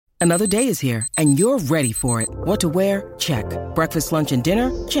Another day is here, and you're ready for it. What to wear? Check. Breakfast, lunch, and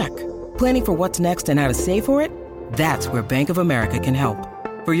dinner? Check. Planning for what's next and how to save for it? That's where Bank of America can help.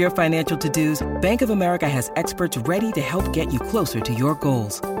 For your financial to-dos, Bank of America has experts ready to help get you closer to your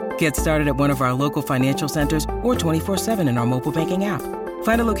goals. Get started at one of our local financial centers or 24/7 in our mobile banking app.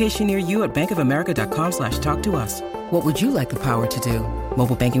 Find a location near you at bankofamerica.com/talktous. What would you like the power to do?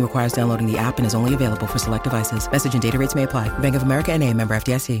 Mobile banking requires downloading the app and is only available for select devices. Message and data rates may apply. Bank of America N.A., member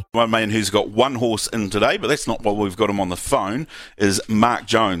FDIC. One man who's got one horse in today, but that's not why we've got him on the phone, is Mark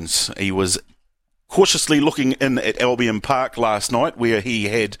Jones. He was cautiously looking in at Albion Park last night, where he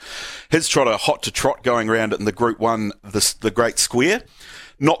had his trotter Hot To Trot going around in the Group 1, the Great Square.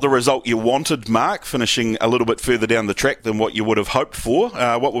 Not the result you wanted, Mark, finishing a little bit further down the track than what you would have hoped for.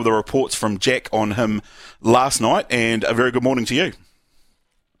 What were the reports from Jack on him last night? And a very good morning to you.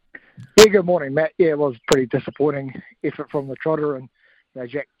 Yeah, good morning, Matt. Yeah, it was a pretty disappointing effort from the trotter, and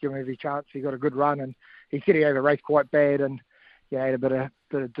Jack gave him every chance. He got a good run, and he said he had a race quite bad, and had a bit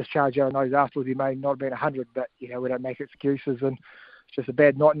of discharge out of nose afterwards. He may not have been 100, but we don't make excuses, and it's just a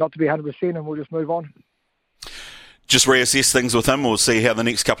bad night not to be 100%, and we'll just move on. Just reassess things with him. We'll see how the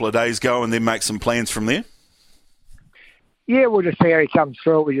next couple of days go and then make some plans from there. Yeah, we'll just see how he comes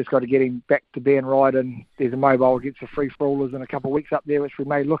through. We just got to get him back to being right, and there's a mobile against the free-for-allers in a couple of weeks up there, which we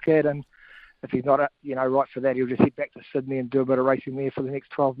may look at, and if he's not right for that, he'll just head back to Sydney and do a bit of racing there for the next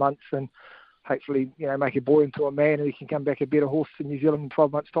 12 months and hopefully make a boy into a man, and he can come back a better horse in New Zealand in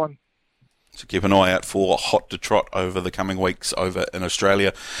 12 months' time. So keep an eye out for Hot To Trot over the coming weeks over in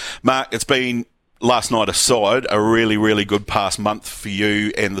Australia. Mark, it's been, last night aside, a really, really good past month for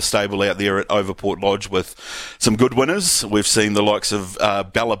you and the stable out there at Overport Lodge with some good winners. We've seen the likes of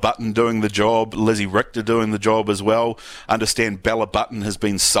Bella Button doing the job, Lizzie Richter doing the job as well. Understand Bella Button has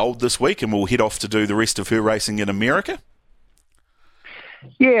been sold this week and will head off to do the rest of her racing in America.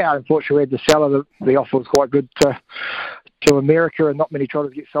 Yeah, unfortunately we had to sell her. The offer was quite good to America, and not many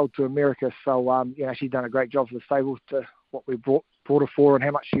trotters get sold to America. So, she's done a great job for the stable to what we brought her for and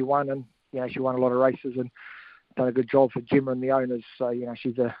how much she won, and she won a lot of races and done a good job for Gemma and the owners. So,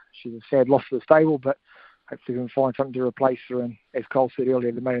 she's a sad loss for the stable, but hopefully we can find something to replace her. And as Cole said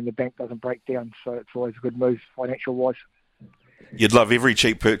earlier, the money in the bank doesn't break down, so it's always a good move financial-wise. You'd love every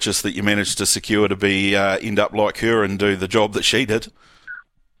cheap purchase that you managed to secure to be end up like her and do the job that she did.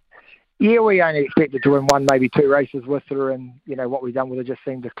 Yeah, we only expected to win one, maybe two races with her, and what we've done with her just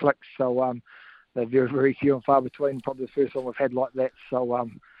seemed to click. So they're very, very few and far between. Probably the first one we've had like that.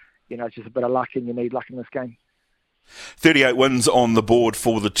 So it's just a bit of luck, and you need luck in this game. 38 wins on the board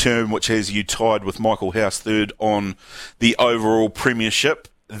for the term, which has you tied with Michael House third on the overall premiership.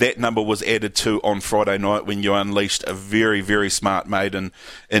 That number was added to on Friday night when you unleashed a very, very smart maiden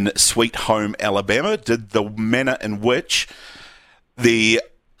in Sweet Home, Alabama. Did the manner in which the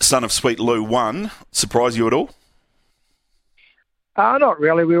son of Sweet Lou won surprise you at all? Not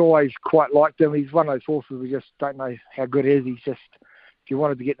really. We always quite liked him. He's one of those horses we just don't know how good he is. He's just, if you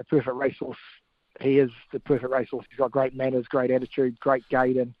wanted to get the perfect racehorse, he is the perfect racehorse. He's got great manners, great attitude, great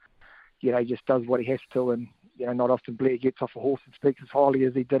gait, and he just does what he has to. And not often Blair gets off a horse and speaks as highly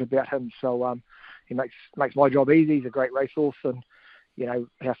as he did about him. So he makes my job easy. He's a great racehorse, and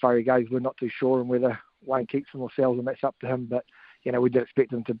how far he goes, we're not too sure, and whether Wayne keeps him or sells him, that's up to him. But we did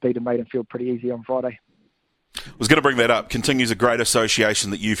expect him to beat a maiden field pretty easy on Friday. I was going to bring that up. Continues a great association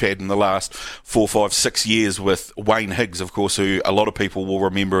that you've had in the last 4, 5, 6 years with Wayne Higgs, of course, who a lot of people will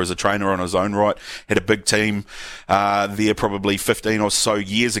remember as a trainer on his own right. Had a big team there probably 15 or so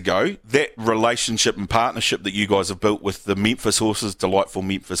years ago. That relationship and partnership that you guys have built with the Memphis horses, Delightful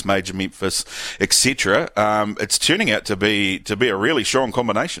Memphis, Major Memphis, etc., it's turning out to be a really strong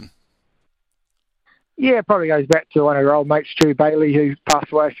combination. Yeah, it probably goes back to one of our old mates, Stu Bailey, who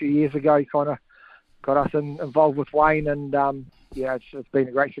passed away a few years ago. He kind of got us involved with Wayne, and it's been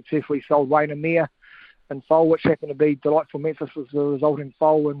a great success. We sold Wayne a mare in foal, which happened to be Delightful Memphis was the resulting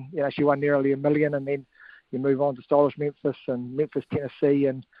foal, and she won nearly $1 million. And then you move on to Stylish Memphis and Memphis, Tennessee,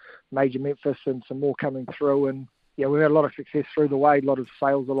 and Major Memphis, and some more coming through. And we've had a lot of success through the way, a lot of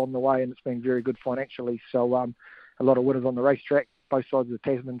sales along the way, and it's been very good financially. So a lot of winners on the racetrack, both sides of the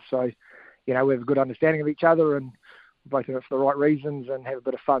Tasman. So we have a good understanding of each other, and both of it for the right reasons, and have a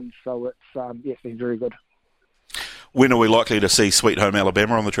bit of fun. So it's been very good. When are we likely to see Sweet Home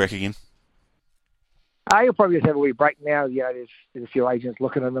Alabama on the track again? You'll probably just have a wee break now. There's a few agents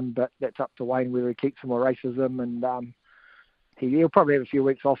looking at them, but that's up to Wayne whether he keeps them or races them. And he'll probably have a few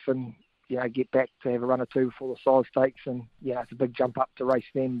weeks off and get back to have a run or two before the size stakes. And it's a big jump up to race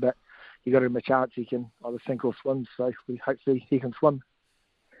then, but you got to give him a chance. He can either sink or swim, so we hopefully he can swim.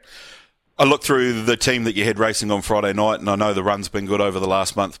 I looked through the team that you had racing on Friday night, and I know the run's been good over the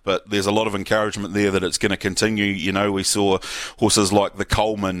last month, but there's a lot of encouragement there that it's going to continue. You know, we saw horses like the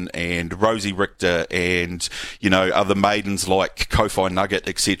Coleman and Rosie Richter and, you know, other maidens like Kofi Nugget,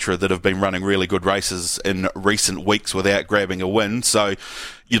 etc., that have been running really good races in recent weeks without grabbing a win. So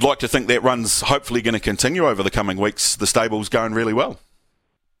you'd like to think that run's hopefully going to continue over the coming weeks. The stable's going really well.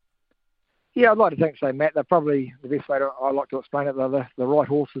 Yeah, I'd like to think so, Matt. They're probably the best way I like to explain it. They're the right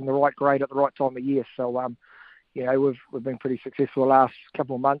horses in the right grade at the right time of year. So, you know, we've been pretty successful the last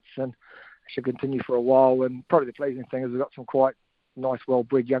couple of months and should continue for a while. And probably the pleasing thing is we've got some quite nice,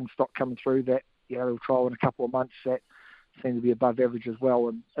 well-bred young stock coming through that, you know, we'll trial in a couple of months that seem to be above average as well.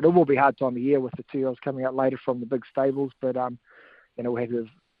 And it will be a hard time of year with the 2-year-olds coming out later from the big stables. But, you know, we have this,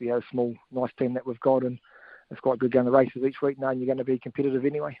 you know, small, nice team that we've got, and it's quite good going the races each week knowing you're going to be competitive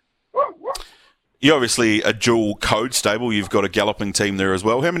anyway. You're obviously a dual code stable. You've got a galloping team there as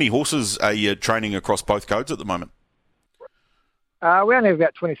well. How many horses are you training across both codes at the moment? We only have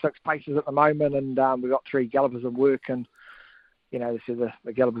about 26 paces at the moment, and we've got 3 gallopers in work. And, you know,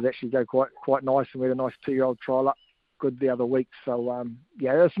 the gallopers actually go quite nice, and we had a nice 2-year-old trial up good the other week. So,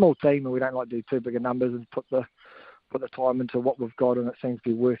 yeah, they're a small team, and we don't like to do too big of numbers and put the time into what we've got, and it seems to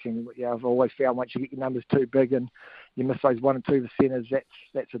be working. But, yeah, I've always found once you get your numbers too big and you miss those 1 and 2 percenters,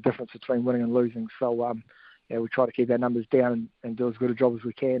 that's the difference between winning and losing. So, yeah, we try to keep our numbers down and do as good a job as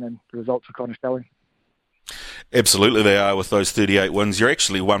we can, and the results are kind of showing. Absolutely they are with those 38 wins. You're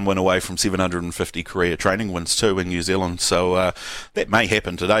actually 1 win away from 750 career training wins too in New Zealand. So that may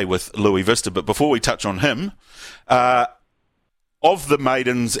happen today with Louis Vista. But before we touch on him, of the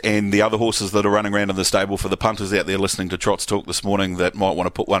maidens and the other horses that are running around in the stable, for the punters out there listening to Trots Talk this morning that might want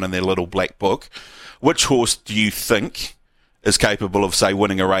to put one in their little black book, which horse do you think is capable of, say,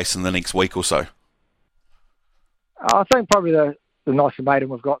 winning a race in the next week or so? I think probably the nicer maiden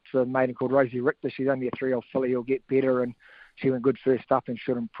we've got is a maiden called Rosie Richter. She's only a 3-year-old filly. He'll get better, and she went good first up and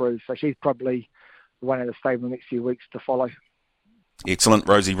should improve. So she's probably the one in the stable in the next few weeks to follow. Excellent,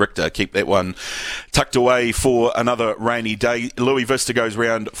 Rosie Richter. Keep that one tucked away for another rainy day. Louis Vista goes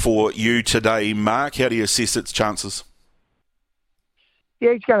round for you today, Mark. How do you assess its chances?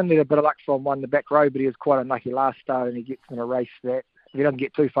 Yeah, he's going to need a bit of luck from one in the back row, but he was quite unlucky last start, and he gets in a race that if he doesn't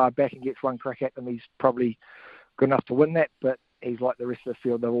get too far back and gets one crack at them, he's probably good enough to win that. But he's like the rest of the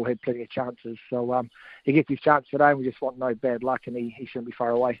field; they've all had plenty of chances. So he gets his chance today, and we just want no bad luck, and he shouldn't be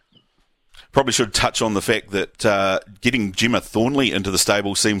far away. Probably should touch on the fact that getting Gemma Thornley into the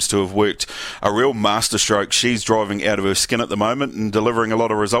stable seems to have worked a real masterstroke. She's driving out of her skin at the moment and delivering a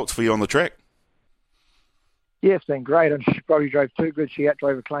lot of results for you on the track. Yeah, it's been great, and she probably drove too good. She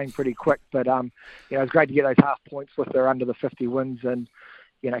outdrove a claim pretty quick, but you know, it's great to get those half points with her under the 50 wins, and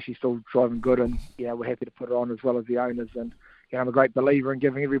you know, she's still driving good, and you know, we're happy to put her on as well as the owners. And you know, I'm a great believer in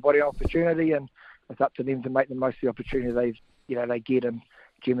giving everybody an opportunity, and it's up to them to make the most of the opportunity they get. And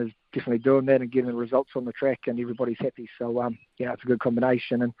Gemma's definitely doing that and getting the results on the track, and everybody's happy. So you know, it's a good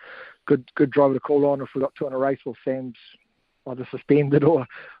combination and good driver to call on if we've got 2 in a race. Well, Sam's either suspended or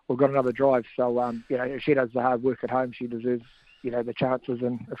got another drive. So you know, if she does the hard work at home, she deserves, you know, the chances,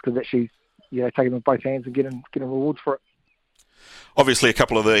 and it's good that she's, you know, taking them with both hands and getting rewards for it. Obviously, a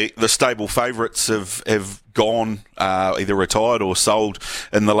couple of the stable favourites have gone, either retired or sold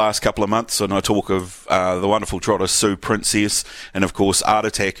in the last couple of months. And I talk of the wonderful trotter Sue Princess, and of course Art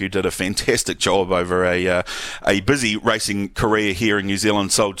Attack, who did a fantastic job over a busy racing career here in New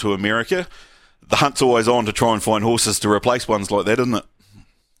Zealand, sold to America. The hunt's always on to try and find horses to replace ones like that, isn't it?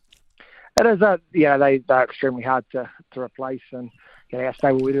 It is. Yeah, they're extremely hard to replace. And you know, our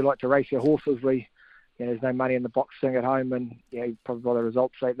stable, we do like to race our horses. You know, there's no money in the box sitting at home, and you know, probably by the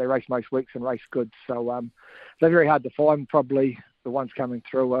results, they race most weeks and race good. So they're very hard to find. Probably the ones coming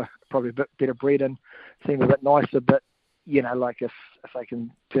through are probably a bit better bred and seem a bit nicer. But you know, like if they can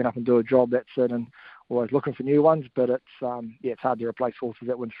turn up and do a job, that's it. And always looking for new ones. But it's it's hard to replace horses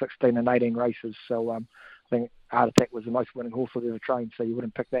that win 16 and 18 races. So I think Art Attack was the most winning horse I've ever trained. So you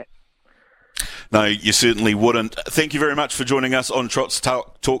wouldn't pick that. No, you certainly wouldn't. Thank you very much for joining us on Trots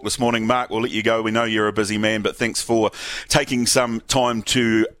Talk this morning, Mark. We'll let you go. We know you're a busy man, but thanks for taking some time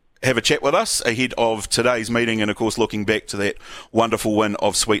to have a chat with us ahead of today's meeting, and of course looking back to that wonderful win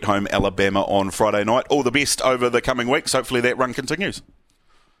of Sweet Home Alabama on Friday night. All the best over the coming weeks. Hopefully that run continues.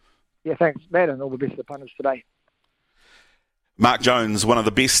 Yeah, thanks, Matt, and all the best to the punters today. Mark Jones, one of the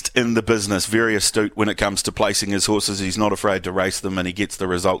best in the business, very astute when it comes to placing his horses. He's not afraid to race them, and he gets the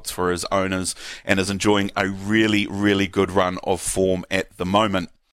results for his owners and is enjoying a really, really good run of form at the moment.